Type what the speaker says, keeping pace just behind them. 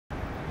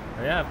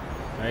Hurry up.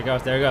 There he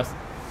goes. There he goes.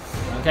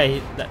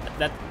 Okay,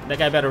 that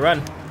guy better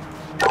run.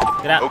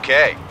 Get out.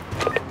 Okay.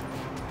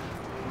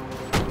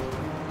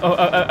 Oh.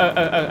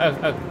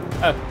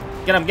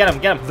 Get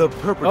him. The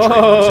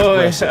perpetrator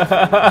is aggressive. Give the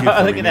Look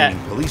at remaining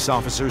that. police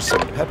officers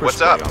some pepper What's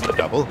spray up? on the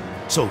double,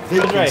 so they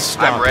Pepper can spray.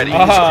 stop I'm ready. these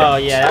Oh,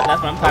 criminals. yeah, that's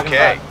what I'm talking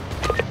Okay.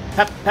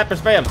 about. Pepper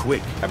spray him.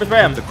 Quick, Pepper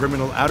spray him. put the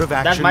criminal out of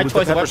That's action my with the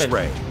choice of pepper weapon.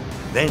 spray.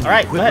 Then All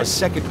right, you go equip ahead. a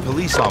second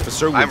police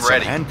officer with I'm some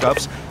ready.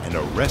 handcuffs and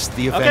arrest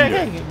the offender.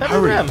 Okay, pepper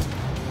Hurry. spray him.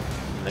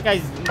 The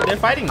guys, they're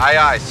fighting.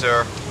 Aye,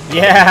 sir.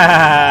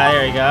 Yeah,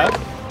 there you go.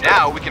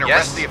 Now we can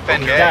arrest the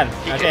offender. He's done.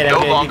 He Okay, can then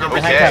no you longer get the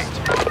resist.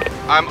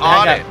 I'm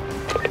on it.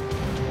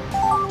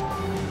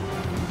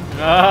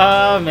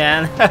 Oh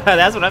man,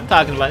 that's what I'm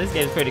talking about. This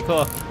game's pretty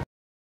cool.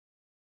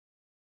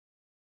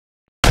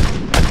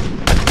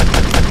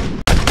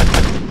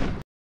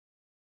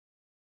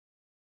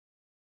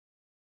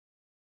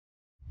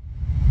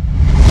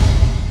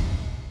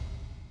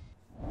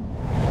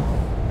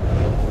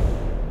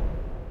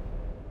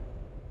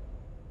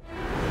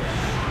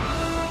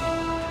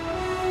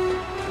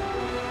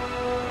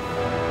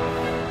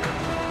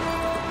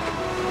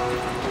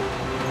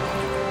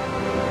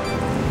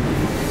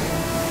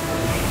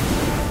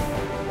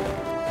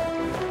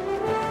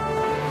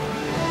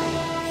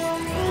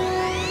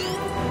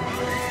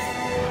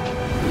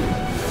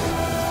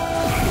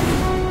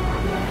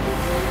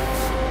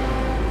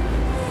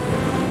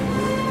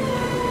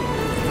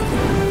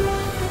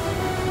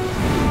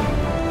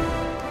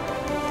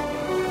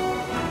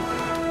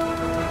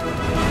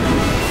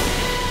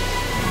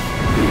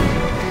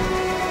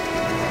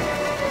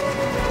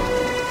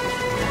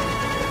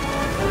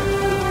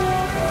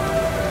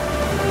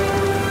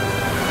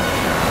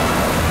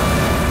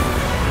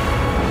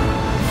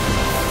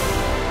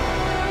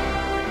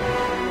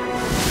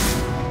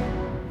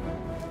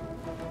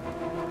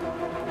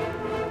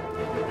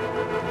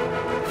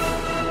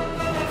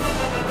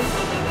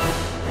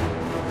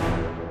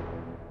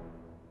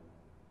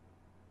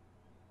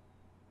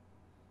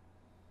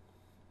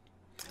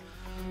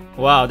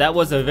 Wow, that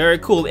was a very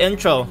cool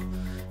intro.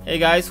 Hey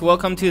guys,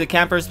 welcome to the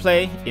Campers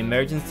Play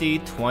Emergency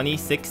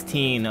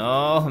 2016.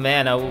 Oh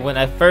man, when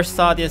I first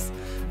saw this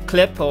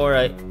clip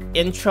or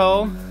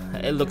intro,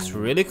 it looks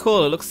really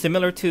cool. It looks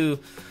similar to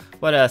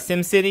what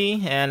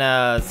SimCity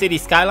and City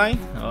Skyline.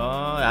 Oh,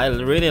 I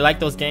really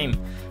like those games,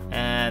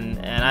 and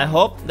I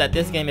hope that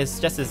this game is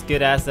just as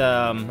good as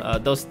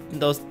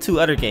those two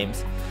other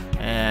games.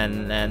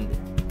 And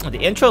the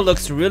intro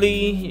looks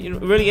really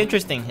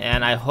interesting,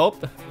 and I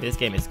hope this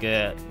game is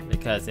good,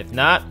 because if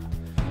not,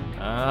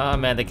 oh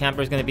man, the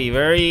camper is going to be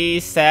very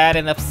sad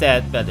and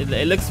upset. But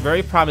it looks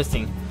very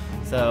promising.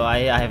 So I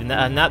have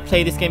not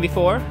played this game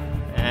before,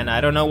 and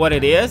I don't know what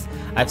it is.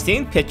 I've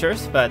seen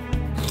pictures, but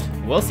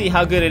we'll see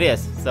how good it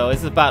is. So this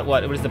is about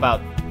what it is about: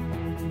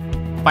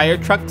 fire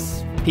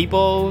trucks,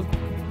 people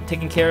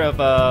taking care of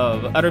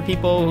other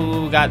people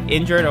who got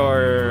injured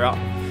or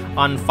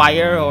on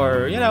fire,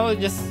 or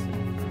just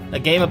a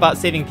game about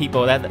saving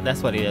people.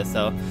 That's what it is.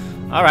 So,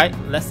 all right,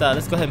 let's go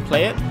ahead and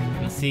play it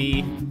and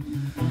see.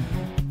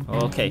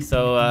 Okay,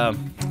 so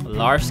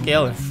large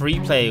scale and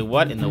free play.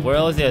 What in the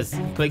world is this?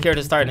 Click here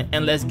to start an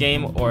endless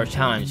game or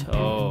challenge.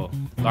 Oh,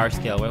 large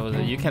scale. Where was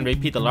it? You can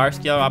repeat the large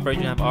scale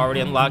operation you have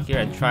already unlocked here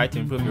and try to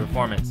improve your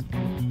performance.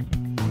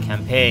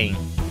 Campaign.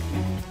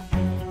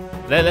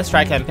 Let's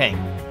try campaign.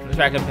 Let's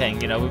try campaign.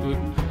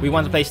 We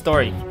want to play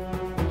story.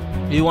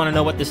 We want to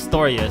know what this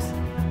story is.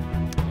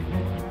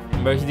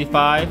 Emergency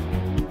 5.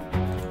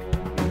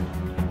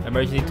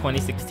 Emergency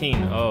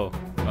 2016. Oh,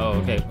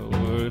 okay.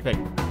 We'll pick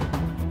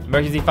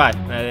Emergency 5.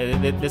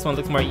 This one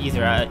looks more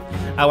easier.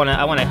 I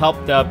wanna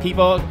help the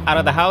people out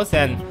of the house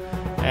and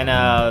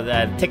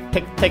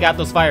take out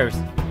those fires.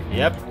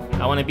 Yep.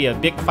 I wanna be a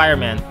big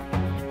fireman.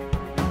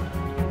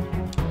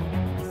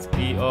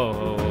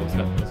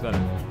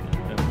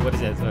 What is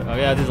this? Oh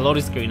yeah, this is a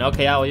loading screen.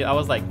 Okay, I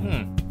was like,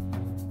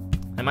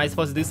 am I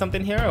supposed to do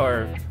something here,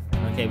 or?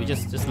 Okay, we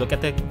just look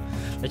at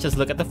let's just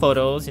look at the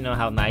photos,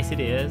 how nice it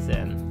is,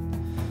 and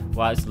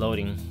while it's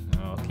loading.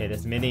 Okay,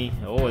 there's many.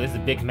 Oh, this is a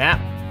big map.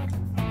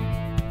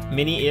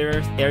 Many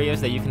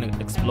areas that you can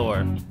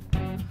explore.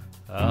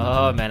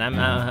 Oh man,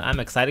 I'm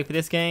excited for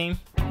this game.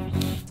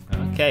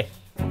 Okay,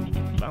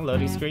 come on,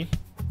 loading screen.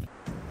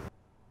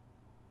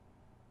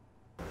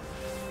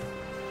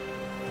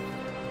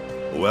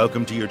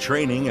 Welcome to your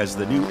training as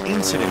the new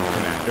incident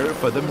commander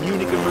for the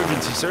Munich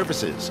Emergency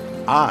Services.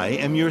 I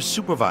am your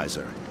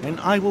supervisor, and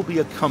I will be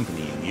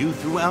accompanying you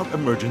throughout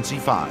Emergency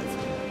 5.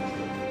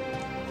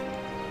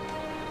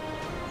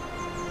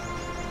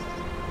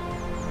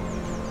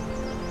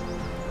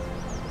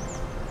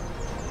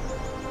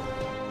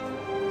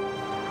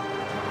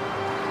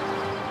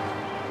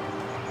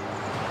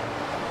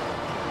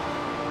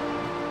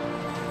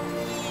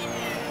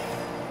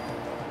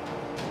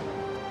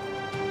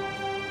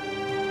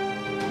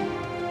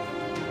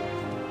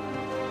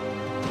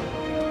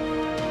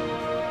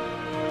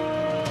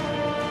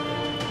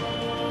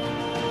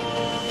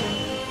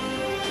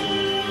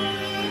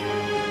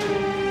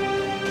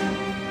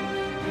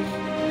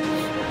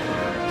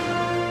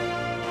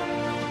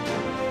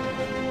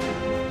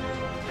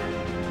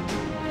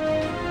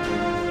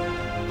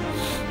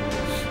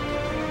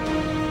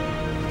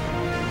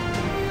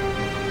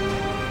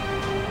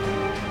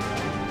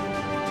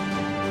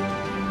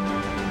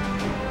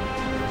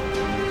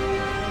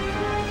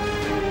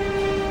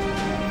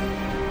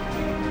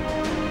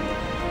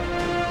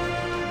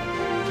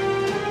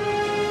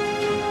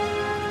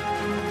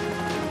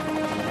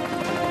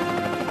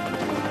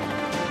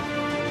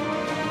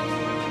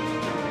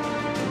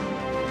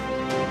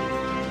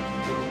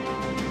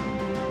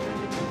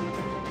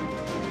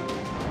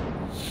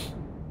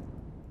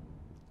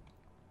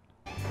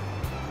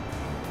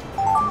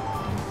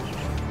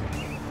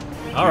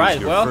 right,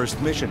 your well.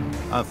 first mission,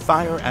 a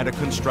fire at a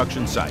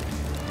construction site.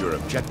 Your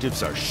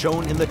objectives are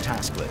shown in the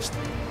task list.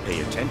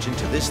 Pay attention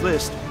to this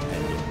list,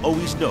 and you'll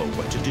always know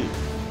what to do.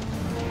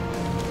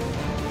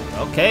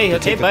 Okay, To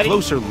okay, take a buddy.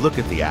 closer look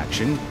at the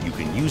action, you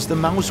can use the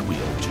mouse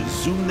wheel to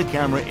zoom the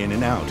camera in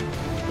and out.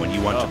 When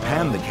you want to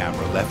pan the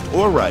camera left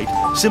or right,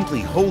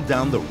 simply hold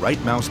down the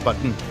right mouse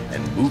button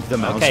and move the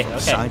mouse from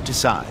side to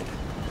side.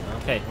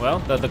 Okay, well,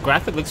 the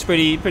graphic looks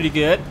pretty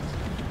good.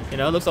 You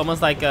know, it looks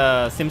almost like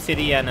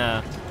SimCity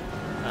and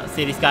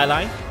City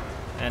Skyline.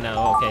 And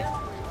okay.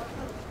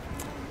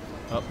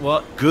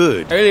 Well,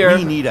 Good. earlier-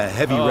 We need a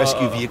heavy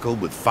rescue vehicle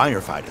with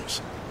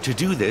firefighters. To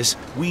do this,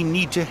 we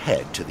need to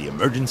head to the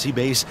emergency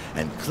base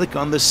and click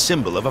on the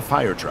symbol of a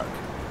fire truck.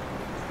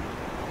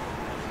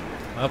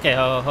 okay,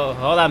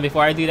 hold on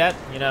before I do that.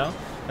 You know,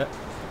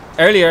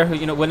 earlier,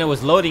 you know, when it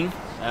was loading,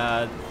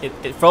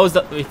 it froze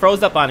up. It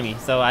froze up on me,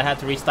 so I had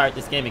to restart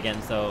this game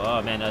again. So,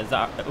 oh man,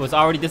 it was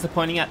already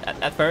disappointing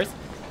at first,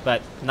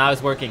 but now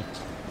it's working.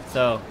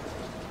 So,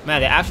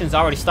 man, the action's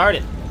already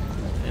started.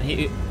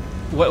 And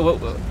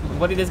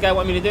what did this guy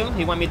want me to do?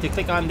 He want me to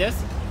click on this.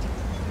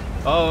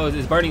 Oh,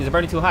 it's burning. It's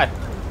burning too hot.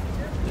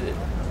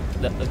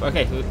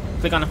 Okay,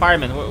 click on the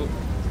fireman.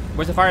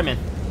 Where's the fireman?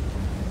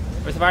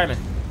 Where's the fireman?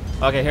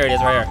 Okay, here it is,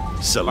 right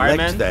here. Select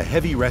Fireman. the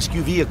heavy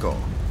rescue vehicle.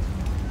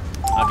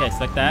 Okay,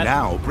 select that.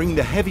 Now bring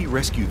the heavy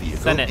rescue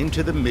vehicle Send it.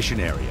 into the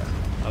mission area.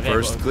 Okay,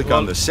 First, well, click well-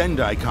 on the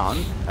send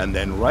icon, and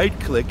then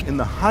right-click in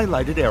the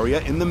highlighted area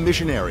in the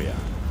mission area.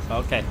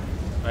 Okay,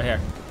 right here.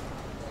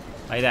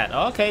 Like that.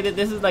 Okay,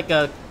 this is like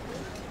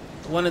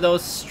one of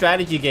those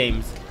strategy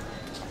games.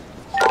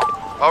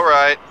 All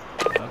right.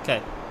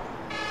 Okay.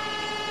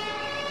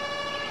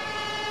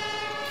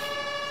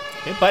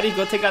 Okay, buddy,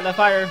 go take out the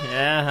fire.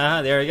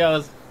 Yeah, there he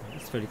goes.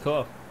 That's pretty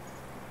cool.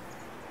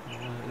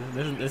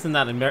 This is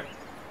not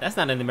that's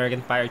not an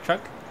American fire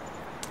truck.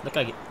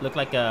 Look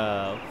like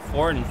a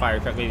foreign fire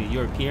truck, maybe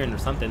European or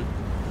something.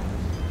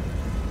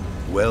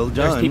 Well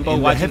There's done. people In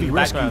the watching heavy in the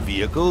rescue background.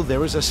 vehicle,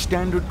 there is a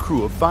standard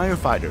crew of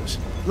firefighters.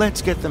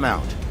 Let's get them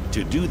out.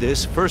 To do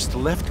this, first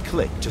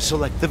left-click to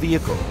select the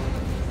vehicle.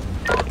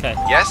 Okay.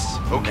 Yes?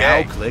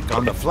 Okay. Now click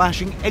on the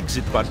flashing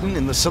exit button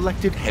in the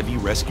selected heavy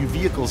rescue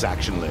vehicles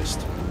action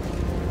list.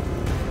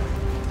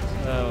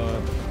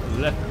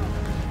 Left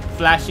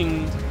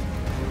flashing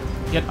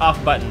get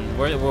off button.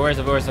 Where's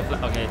the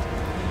okay?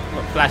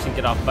 Flashing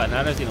get off button.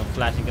 I don't see no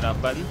flashing get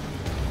off button.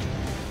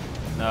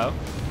 No.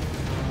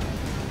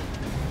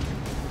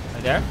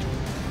 Right there.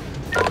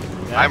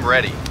 Yeah. I'm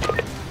ready.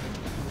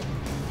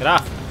 Get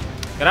off.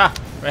 Get off.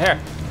 Right here.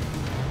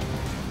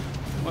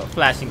 What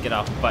flashing get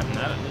off button?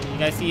 You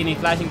guys see any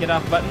flashing get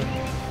off button?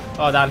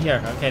 Oh, down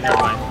here. Okay, never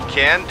mind.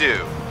 Can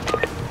do.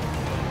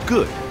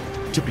 Good.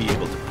 To be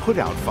able to put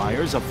out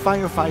fires, a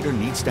firefighter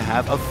needs to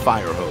have a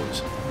fire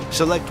hose.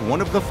 Select one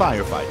of the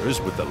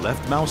firefighters with the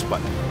left mouse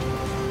button.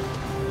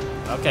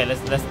 Okay, let's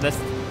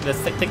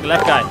take the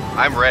left guy.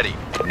 I'm ready.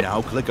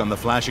 Now click on the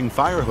flashing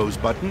fire hose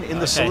button in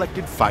the Okay.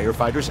 selected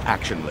firefighters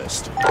action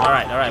list. All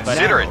right, buddy.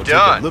 Consider it Now,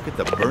 done. Take a look at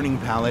the burning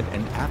pallet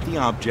and at the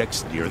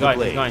objects near the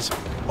Going, blaze.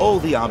 All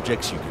the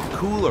objects you can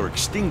cool or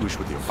extinguish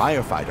with your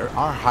firefighter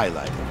are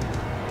highlighted.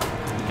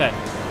 Okay.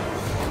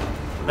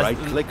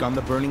 Right-click on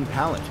the burning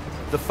pallet.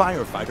 The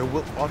firefighter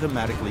will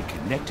automatically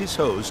connect his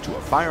hose to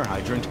a fire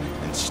hydrant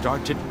and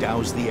start to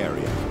douse the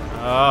area.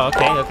 Oh,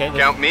 okay.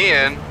 Count me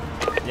in.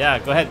 Yeah,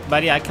 go ahead,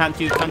 buddy. I count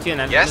you in,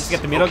 and Yes, let's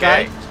get the middle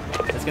okay.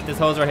 guy. Let's get this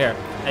hose right here.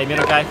 Hey,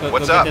 middle guy, go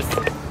What's get up? this.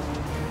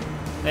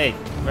 Hey,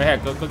 right here.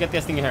 Go get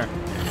this thing here.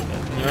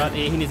 You know what?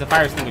 He needs a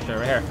fire extinguisher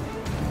right here.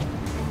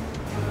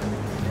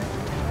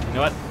 You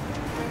know what?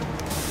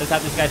 Let's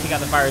have this guy take out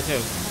the fire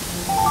too.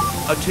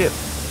 A tip.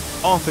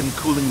 Often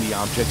cooling the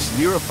objects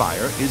near a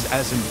fire is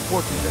as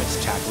important as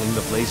tackling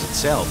the blaze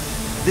itself.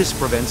 This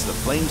prevents the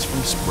flames from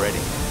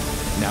spreading.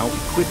 Now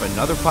equip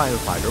another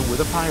firefighter with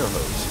a fire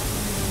hose.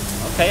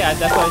 Okay,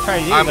 that's what I tried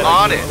to do. I'm but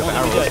on you it. The won't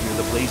let me do barrels it. near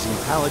the blazing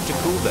pallet to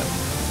cool them.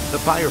 The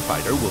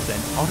firefighter will then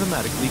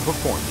automatically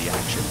perform the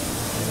action.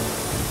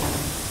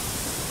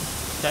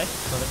 Okay,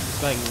 so let's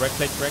just go ahead and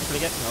right-click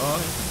it. Oh,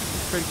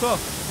 it's pretty cool.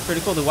 It's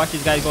pretty cool to watch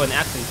these guys go in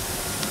action.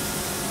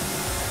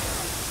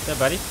 Yeah,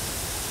 buddy.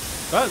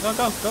 Go,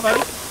 buddy.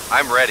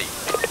 I'm ready.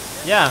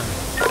 Yeah.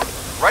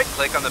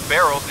 Right-click on the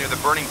barrels near the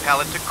burning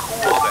pallet to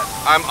cool them.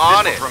 I'm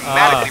on it.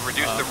 Dramatically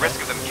reduce the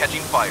risk of them catching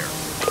fire.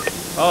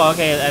 Oh,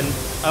 okay, and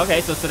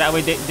okay, so that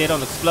way they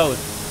don't explode.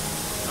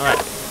 All right.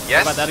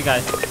 Yes? What about the other guy?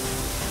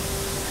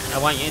 I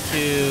want you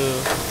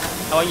to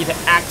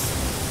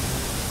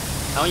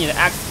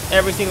axe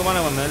every single one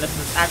of them, man. Let's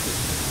just axe it.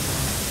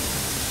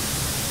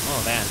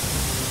 Oh man,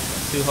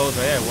 2 holes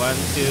right here. 1,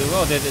 2.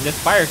 Oh, there's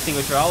fire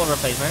extinguisher all over the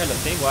place right here.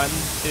 Let's see. 1, 2,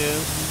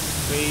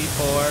 3,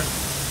 4.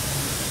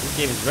 This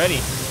game is ready.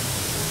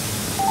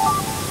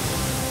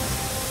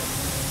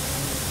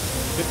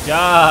 Good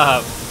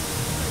job.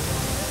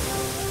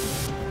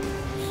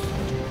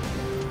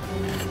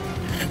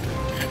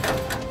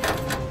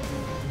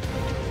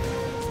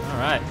 All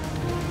right.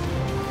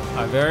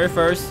 Our very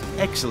first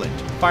Excellent.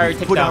 Fire You've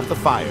take put down. out the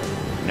fire.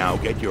 Now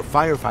get your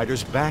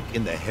firefighters back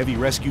in the heavy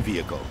rescue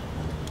vehicle.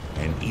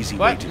 An easy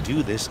way to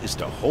do this is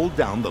to hold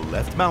down the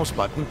left mouse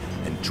button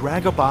and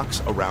drag a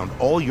box around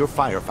all your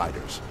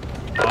firefighters.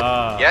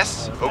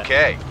 Yes?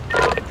 Okay.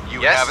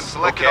 You haven't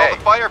selected all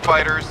the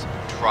firefighters.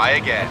 Try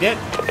again.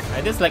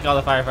 I did select all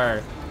the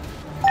firefighters.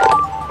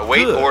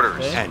 Await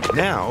orders. Okay. And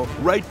now,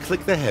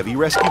 right-click the heavy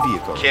rescue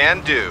vehicle.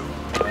 Can do.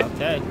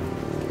 Okay.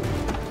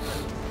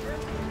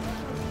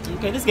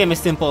 Okay, this game is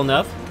simple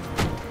enough.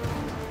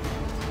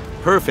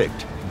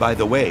 Perfect. By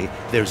the way,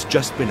 there's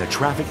just been a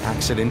traffic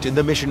accident in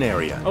the mission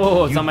area.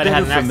 Oh, somebody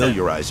had an accident.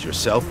 Familiarize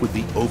yourself with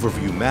the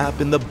overview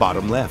map in the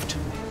bottom left.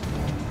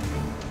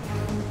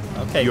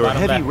 Okay, your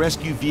bottom heavy left.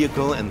 rescue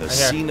vehicle and the Right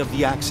here. scene of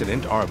the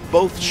accident are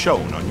both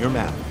shown on your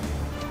map.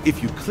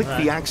 If you click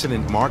the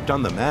accident marked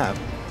on the map,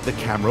 the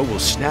camera will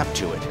snap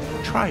to it.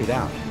 Try it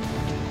out.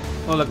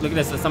 Oh, look at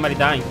this. There's somebody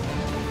dying.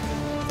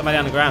 Somebody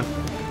on the ground.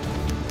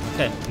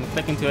 Okay, I'm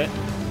clicking to it.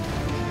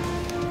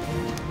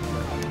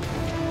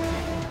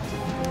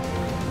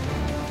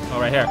 Oh,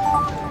 right here.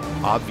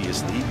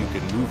 Obviously, you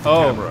can move the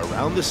camera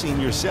around the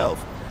scene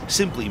yourself.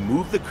 Simply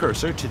move the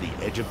cursor to the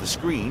edge of the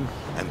screen,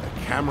 and the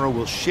camera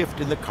will shift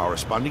in the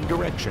corresponding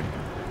direction.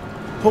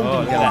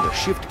 Holding down the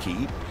Shift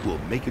key will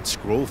make it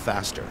scroll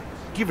faster.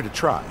 Give it a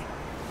try.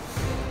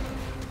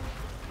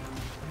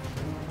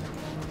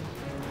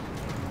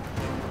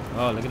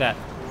 Oh, look at that.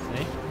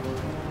 See?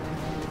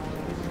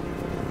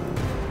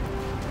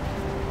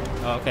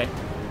 Oh, okay.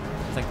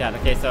 Just like that.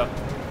 Okay, so,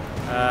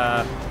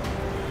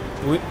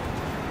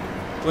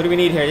 what do we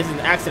need here? This is an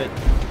accident.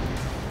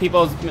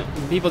 People's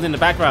in the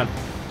background.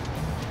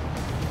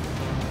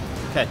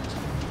 Okay.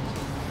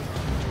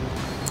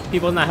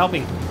 People's not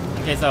helping.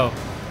 Okay, so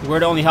we're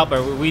the only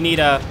helper. We need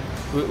a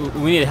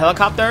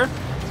helicopter,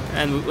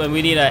 and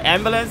we need an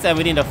ambulance, and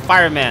we need a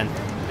fireman,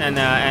 and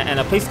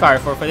a police car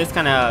for this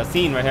kind of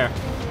scene right here.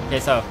 Okay,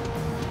 so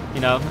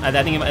you know, I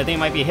think it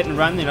might be a hit and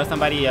run. You know,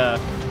 somebody. Yeah,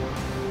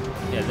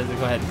 let's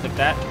go ahead and click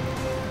that.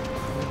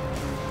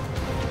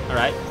 All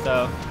right,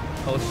 so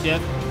hold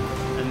shift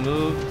and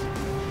move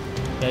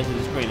to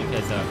the screen.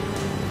 Okay, so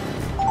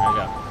there we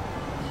go.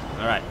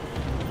 All right,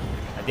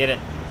 I did it.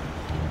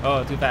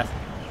 Oh, too fast.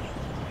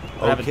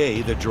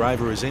 Okay, the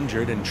driver is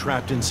injured and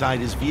trapped inside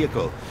his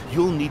vehicle.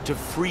 You'll need to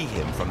free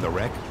him from the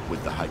wreck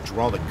with the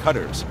hydraulic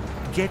cutters.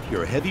 Get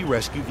your heavy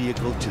rescue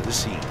vehicle to the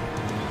scene.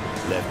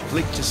 Left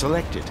click to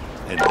select it,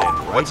 and then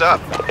right click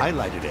the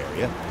highlighted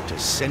area to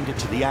send it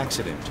to the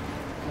accident.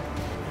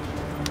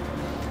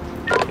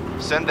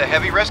 Send the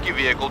heavy rescue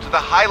vehicle to the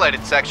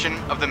highlighted section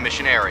of the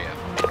mission area.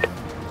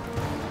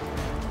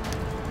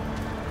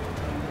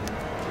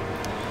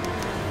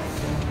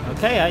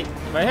 Okay,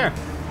 right here.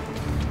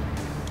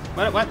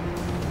 What?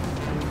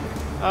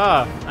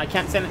 Oh, I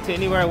can't send it to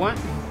anywhere I want?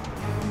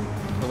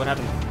 Oh, what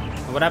happened?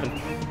 Oh, what happened?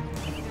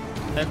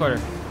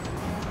 Headquarters.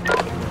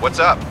 What's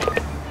up?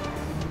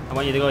 I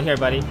want you to go here,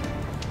 buddy.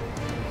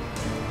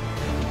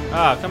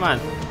 Oh, come on.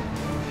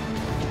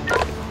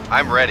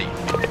 I'm ready.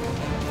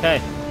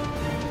 Okay.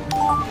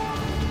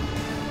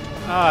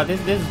 Oh, this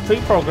is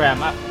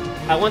pre-programmed.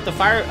 I want the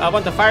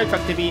fire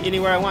truck to be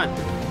anywhere I want.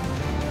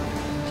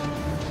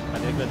 Oh,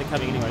 they're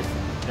coming anyways.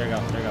 There you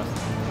go. There you go.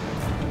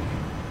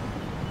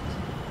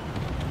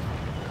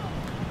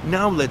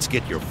 Now let's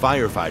get your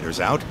firefighters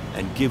out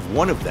and give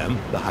one of them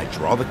the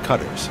hydraulic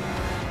cutters.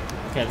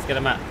 Okay, let's get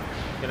them out.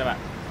 Get them out.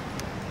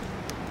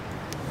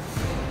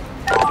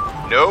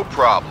 No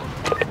problem.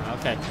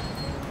 Okay.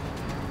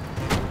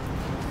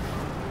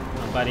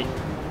 Come on, buddy.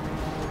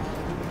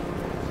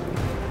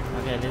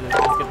 Okay,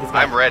 let's get this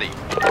guy. I'm ready.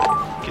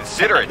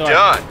 Consider it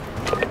done.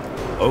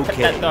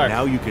 Okay,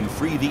 now you can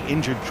free the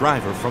injured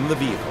driver from the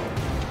vehicle.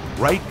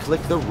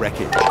 Right-click the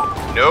wreckage.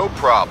 No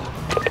problem.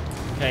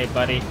 Okay,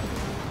 buddy.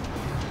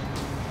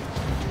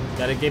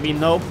 Gotta give me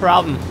no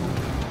problem.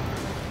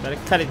 Better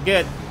cut it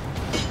good.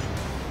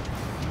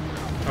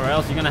 Or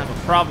else you're gonna have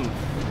a problem.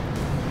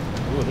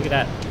 Ooh, look at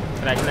that.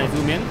 Can I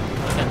zoom in? I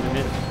can't zoom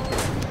in.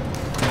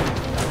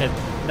 Okay,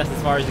 that's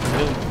as far as you can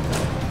zoom.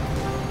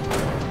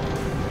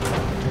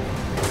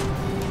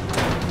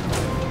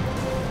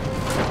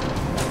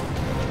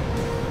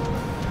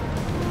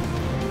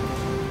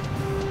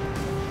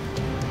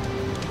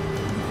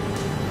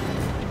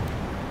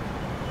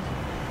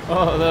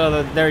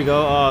 Oh, there you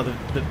go. Oh,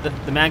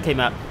 the man came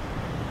out.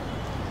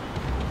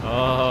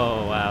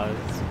 Oh, wow.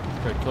 That's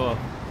pretty cool.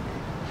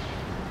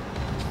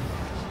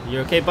 You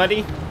okay,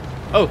 buddy?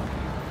 Oh,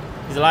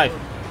 he's alive.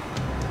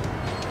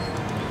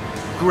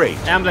 Great.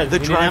 Ambulance. The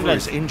driver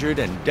is injured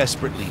and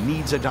desperately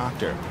needs a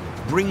doctor.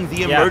 Bring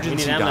the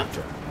emergency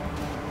doctor.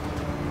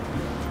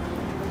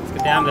 Let's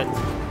get the ambulance.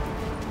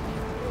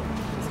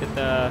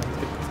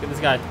 Let's get this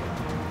guy.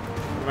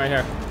 Right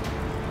here.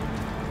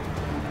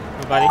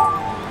 Hey, buddy.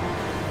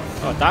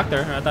 Oh,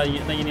 doctor. I thought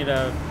you need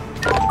a...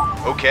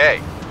 Okay.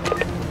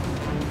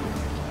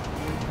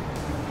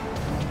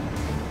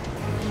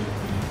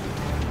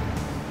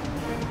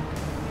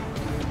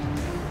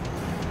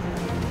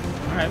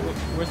 Alright,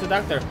 where's the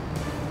doctor?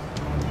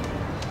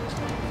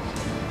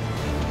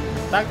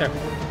 Doctor.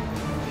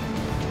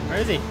 Where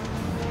is he?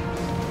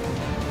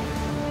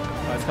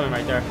 Oh, it's coming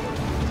right there.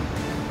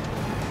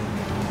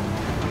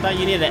 I thought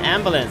you needed an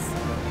ambulance.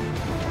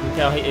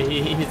 Okay,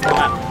 he's coming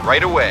out.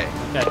 Right away.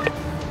 Okay.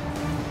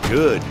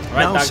 Good.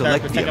 Right, Now doctor,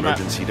 select check the him out.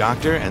 emergency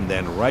doctor and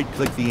then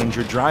right-click the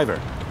injured driver.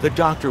 The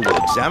doctor will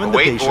examine the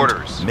Await patient,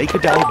 orders. make a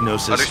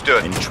diagnosis,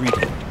 Understood. and treat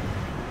him.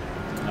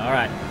 All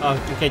right.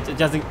 Oh, okay.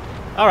 Just.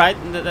 All right.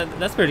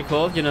 That's pretty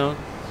cool. You know,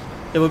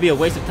 it would be a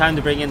waste of time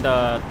to bring in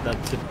the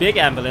big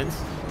ambulance.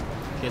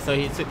 Okay, so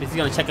he's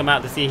gonna check him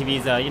out to see if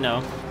he's you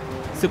know,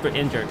 super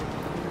injured.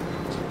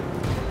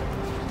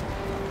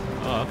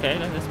 Oh, okay.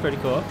 That's pretty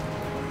cool.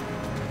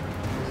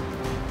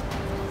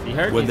 Is he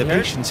hurt? When Is the he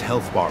hurt? patient's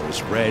health bar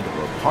is red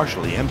or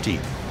partially empty,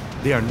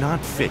 they are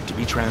not fit to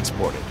be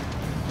transported.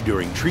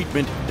 During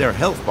treatment, their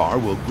health bar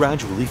will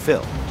gradually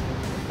fill.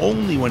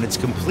 Only when it's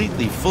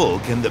completely full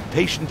can the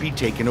patient be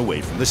taken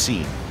away from the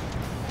scene.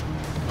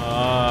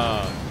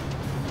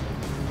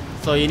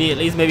 So you need at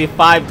least maybe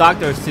 5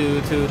 doctors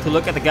to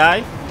look at the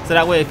guy, so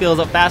that way it fills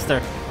up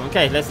faster.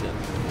 Okay,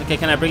 okay,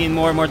 can I bring in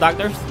more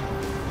doctors?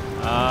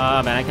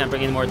 Man, I can't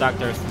bring in more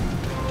doctors.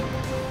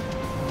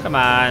 Come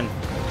on.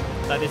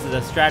 I thought this is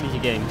a strategy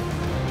game.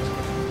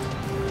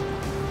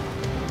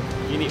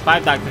 You need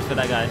 5 doctors for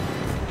that guy.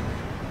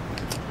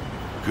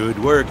 Good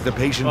work. The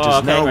patient Oh, is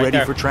okay, now right ready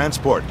there. for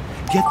transport.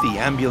 Get the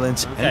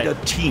ambulance and Okay.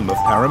 a team of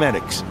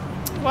paramedics.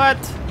 What?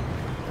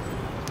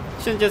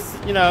 Shouldn't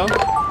just, you know,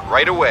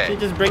 Right away.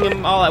 shouldn't just bring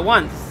them all at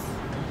once.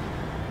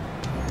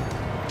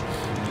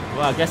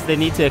 Well, I guess they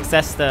need to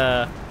assess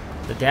the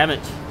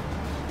damage.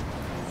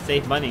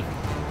 Save money.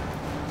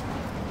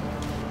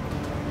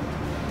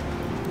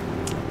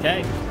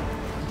 Okay.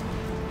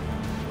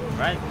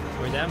 Right,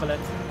 where's the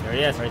ambulance? There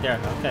he is, right there.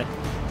 Okay.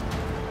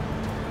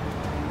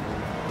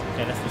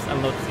 Okay, let's just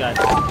unload this guy.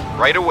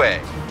 Right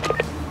away.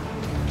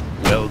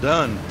 Well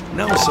done.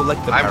 Now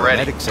select the I'm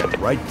ready. paramedics and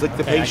right-click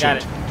the Okay, I got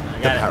patient. it. I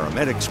The got it.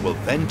 paramedics will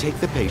then take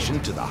the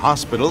patient to the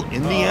hospital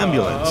in the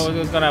ambulance. Oh,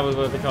 what's going on with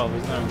control?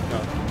 What's going on with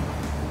control?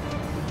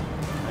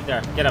 Right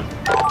there, get him.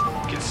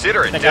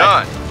 Consider it That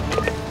guy. done.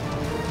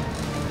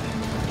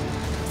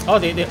 Oh,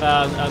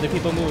 the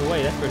people move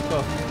away. That's pretty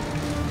cool.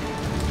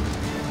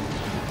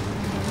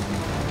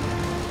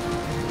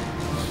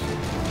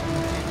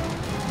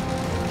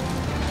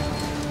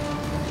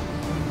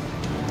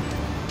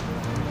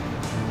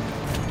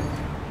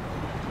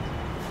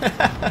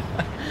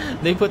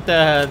 They put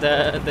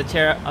the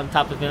chair on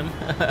top of him.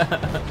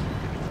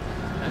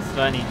 That's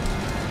funny.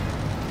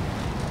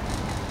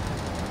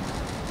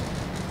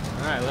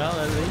 All right,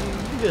 well,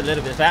 you do a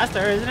little bit faster,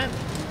 isn't it?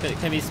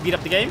 Can we speed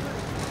up the game?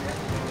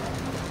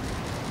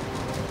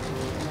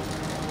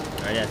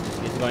 All right, yes,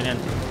 it's going in.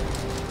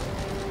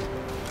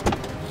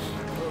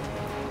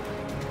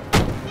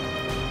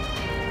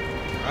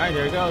 All right,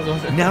 there it goes.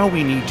 Now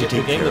we need to The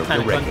take game care looks of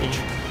the kinda clunky. wreckage.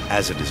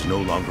 As it is no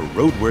longer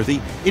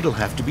roadworthy, it'll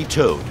have to be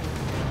towed.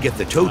 Get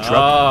the tow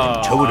truck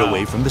and tow it wow.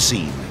 away from the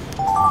scene.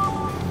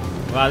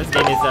 Wow, this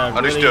game is really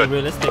Understood.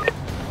 realistic.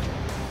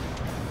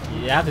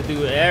 You have to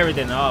do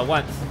everything all at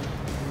once.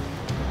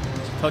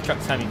 Tow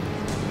truck's coming.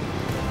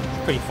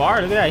 It's pretty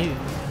far. Look at that. He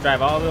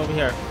drive all the way over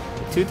here.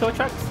 2 tow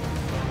trucks?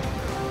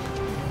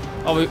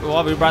 Oh,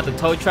 we brought the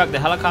tow truck, the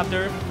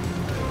helicopter.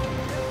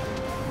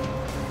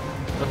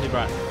 What else we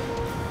brought?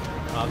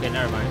 Oh, okay,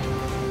 never mind.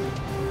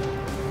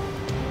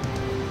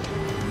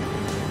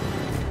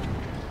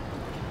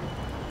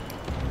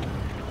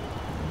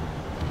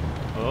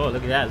 Oh,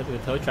 look at that. Look at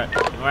the tow truck.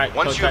 All right,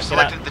 Once tow you've truck, get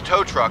out. selected the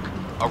tow truck,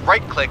 a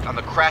right click on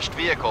the crashed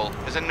vehicle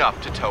is enough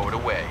to tow it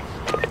away.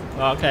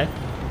 Oh, okay.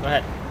 Go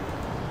ahead.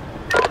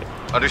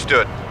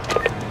 Understood.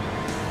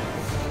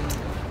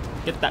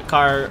 Get that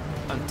car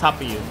on top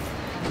of you.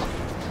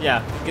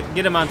 Yeah,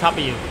 get him on top of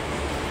you.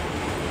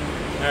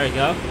 There you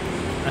go.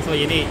 That's what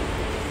you need.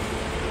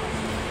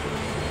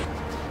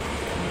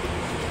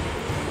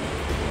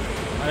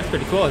 Oh, that's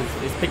pretty cool.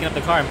 He's picking up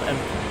the car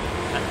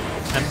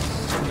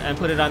and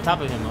put it on top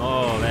of him.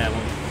 Oh man.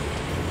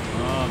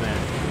 Oh man.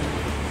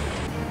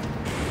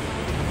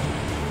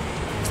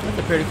 That's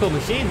a pretty cool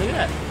machine. Look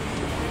at that.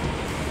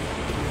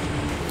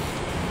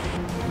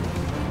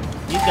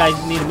 These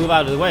guys need to move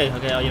out of the way.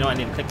 Okay, oh, you know what? I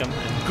need to click them.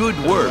 Good Out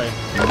of the work. way.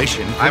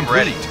 Mission complete. I'm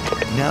ready.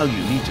 Now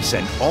you need to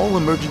send all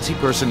emergency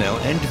personnel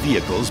and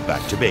vehicles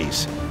back to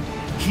base.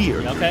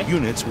 Here, Okay. your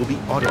units will be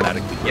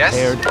automatically Yes.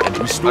 prepared and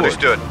restored,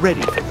 Understood.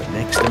 ready for the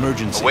next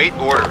emergency. Await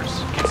orders.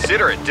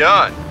 Consider it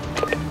done.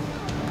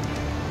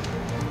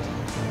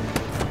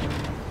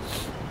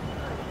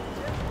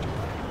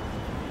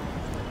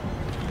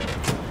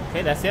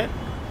 Okay, that's it.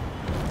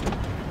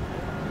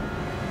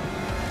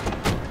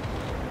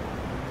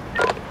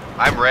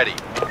 I'm ready.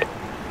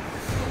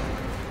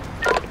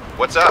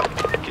 What's up?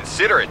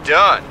 Consider it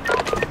done.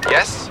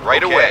 Yes,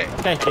 right Okay. away.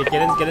 Okay,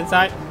 get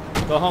inside.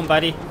 Go home,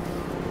 buddy.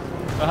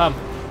 Go home.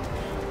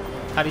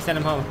 How do you send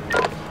him home?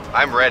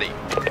 I'm ready.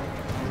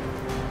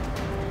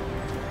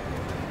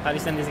 How do you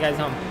send these guys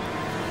home?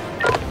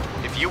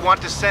 If you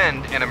want to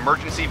send an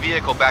emergency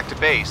vehicle back to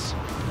base,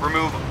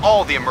 remove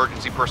all the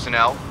emergency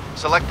personnel,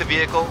 select the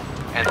vehicle,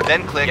 and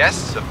then click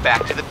the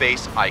back to the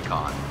base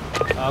icon.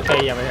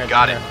 Okay, yeah, right here.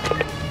 Got right it.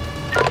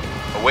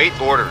 here. Await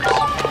orders.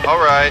 All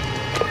right.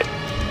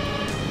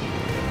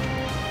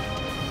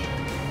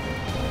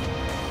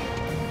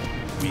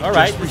 We've All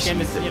right, just this game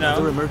received is, you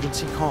another know.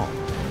 emergency call.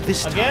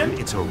 This Again? time,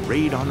 it's a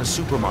raid on a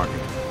supermarket.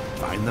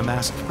 Find the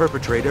masked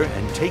perpetrator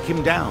and take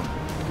him down.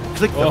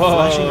 Click the Oh,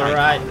 flashing icon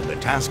right. in the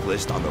task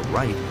list on the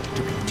right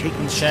to be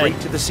taken straight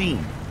to the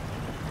scene.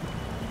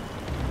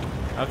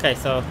 Okay,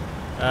 so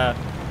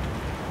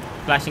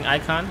flashing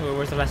icon.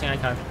 Where's the flashing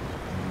icon?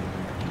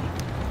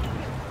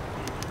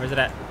 Where's it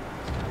at?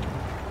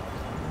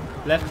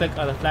 Left click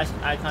on the flashing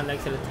icon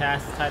next to the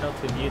task title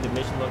to view the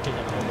mission location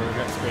over the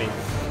red screen.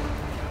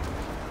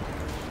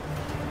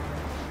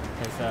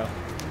 Okay, so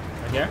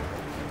right here.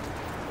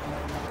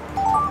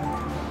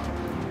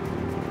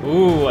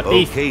 Ooh, a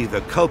thief. Okay,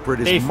 the culprit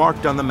is Thief.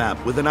 marked on the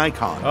map with an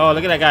icon. Oh,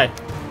 look at that guy.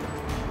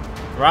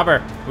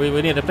 Robber. We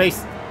need a place.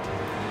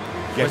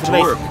 Get where's the to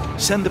place? work.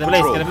 Send the Get a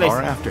place, patrol get a place.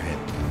 car after him.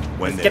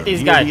 When Let's they're get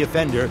these near guys. the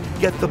offender,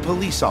 get the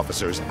police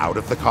officers out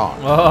of the car.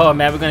 Oh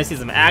man, we're gonna see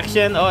some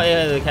action. Oh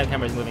yeah, the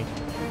camera's moving.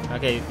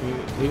 Okay,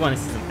 we want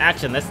to see some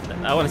action.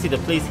 I want to see the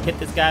police hit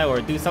this guy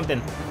or do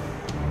something.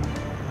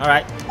 All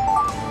right,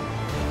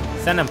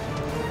 send him.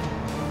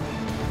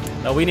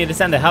 We need to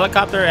send the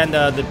helicopter and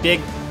the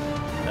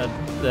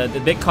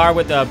big car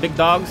with the big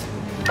dogs.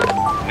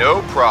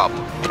 No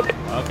problem.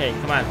 Okay,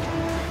 come on.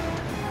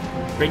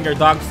 Bring your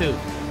dogs too.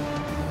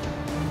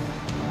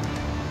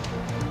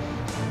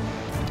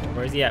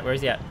 Where's he at? Where's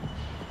he at?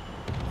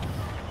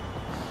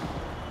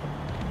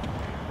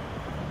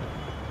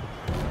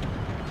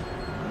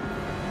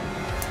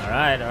 All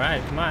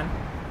right, come on.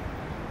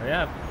 Hurry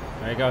up.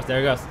 There he goes, there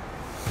he goes.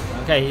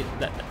 Okay,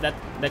 that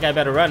guy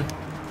better run.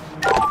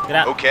 Get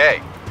out.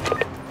 Okay.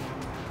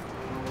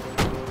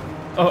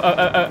 Oh.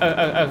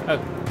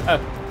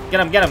 Get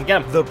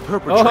him. The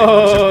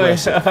perpetrator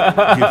is aggressive. Give the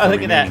Look at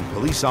remaining that.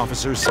 police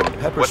officers some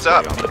pepper What's spray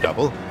up? on the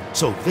double,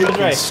 so they That's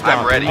can right. stop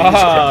I'm ready. these Oh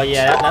criminals.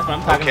 yeah, that's what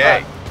I'm talking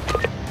Okay.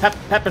 about.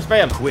 Pepper spray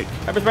him. Quick,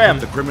 Pepper spray him.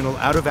 put the criminal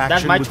out of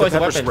action my with the choice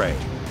of pepper weapon. spray.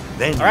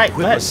 Then All right, go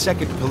equip ahead. a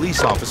second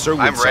police officer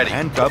with I'm some ready.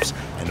 handcuffs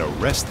and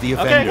arrest the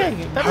Okay, offender.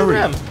 okay, pepper Hurry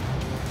spray up. him.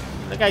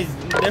 The guys,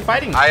 they're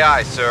fighting. Aye,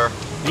 aye, sir.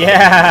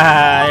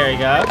 Yeah, there you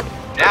go.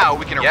 Now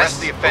we can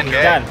arrest the offender.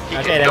 He's done. He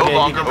Okay, can then no you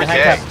longer get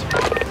okay.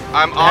 handcuffed.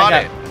 I'm on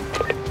Handcuffed. it.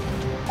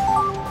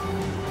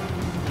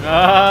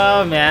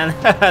 Oh man,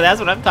 that's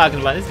what I'm talking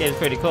about. This game's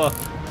pretty cool.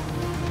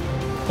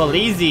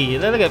 Polizzi,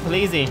 look at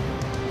Polizzi.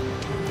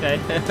 Okay,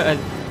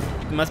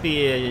 must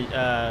be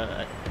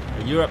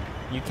Europe,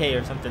 UK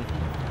or something.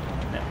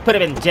 Put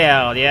him in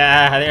jail.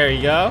 Yeah, there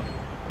you go.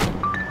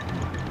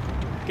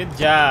 Good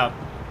job.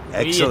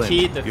 Excellent. We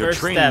achieved the Your first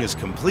training step. is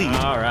complete,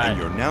 All right. and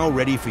you're now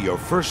ready for your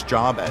first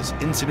job as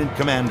incident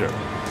commander.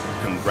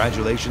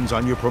 Congratulations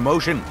on your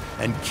promotion,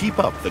 and keep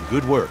up the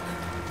good work.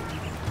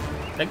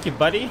 Thank you,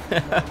 buddy.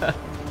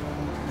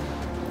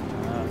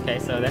 Okay,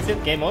 so that's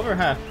it. Game over,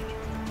 huh?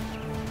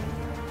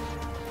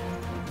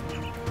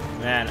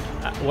 Man,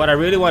 what I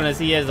really want to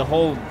see is the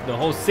whole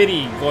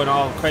city going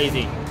all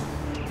crazy.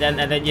 And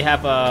then you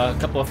have a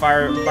couple of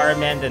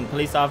firemen and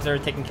police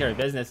officers taking care of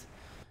business.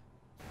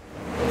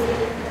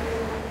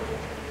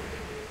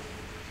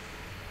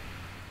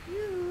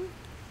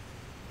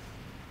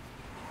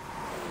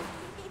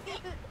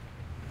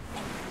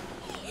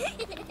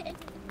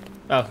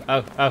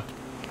 Oh.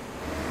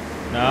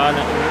 No.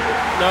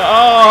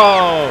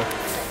 Oh!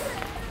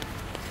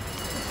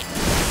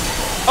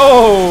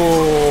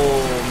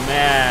 Oh,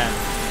 man.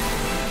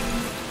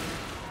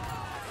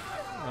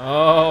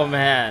 Oh,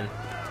 man.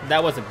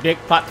 That was a big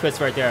plot twist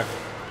right there.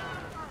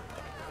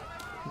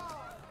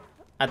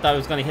 I thought it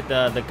was going to hit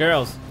the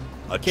girls.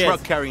 A Kids.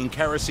 truck carrying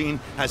kerosene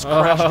has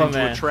Oh, crashed into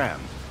man. a tram.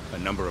 A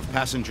number of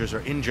passengers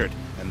are injured,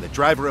 and the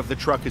driver of the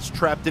truck is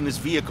trapped in his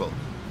vehicle.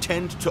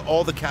 Tend to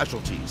all the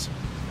casualties.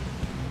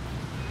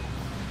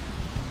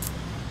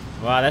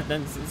 Wow,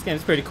 this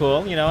game's pretty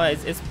cool. You know,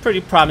 it's pretty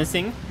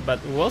promising,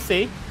 but we'll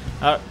see.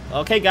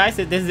 Okay, guys,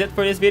 so this is it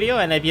for this video,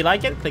 and if you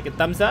like it, click a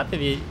thumbs up.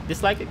 If you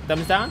dislike it,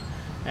 thumbs down.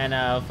 And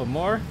for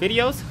more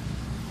videos,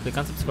 click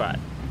on subscribe.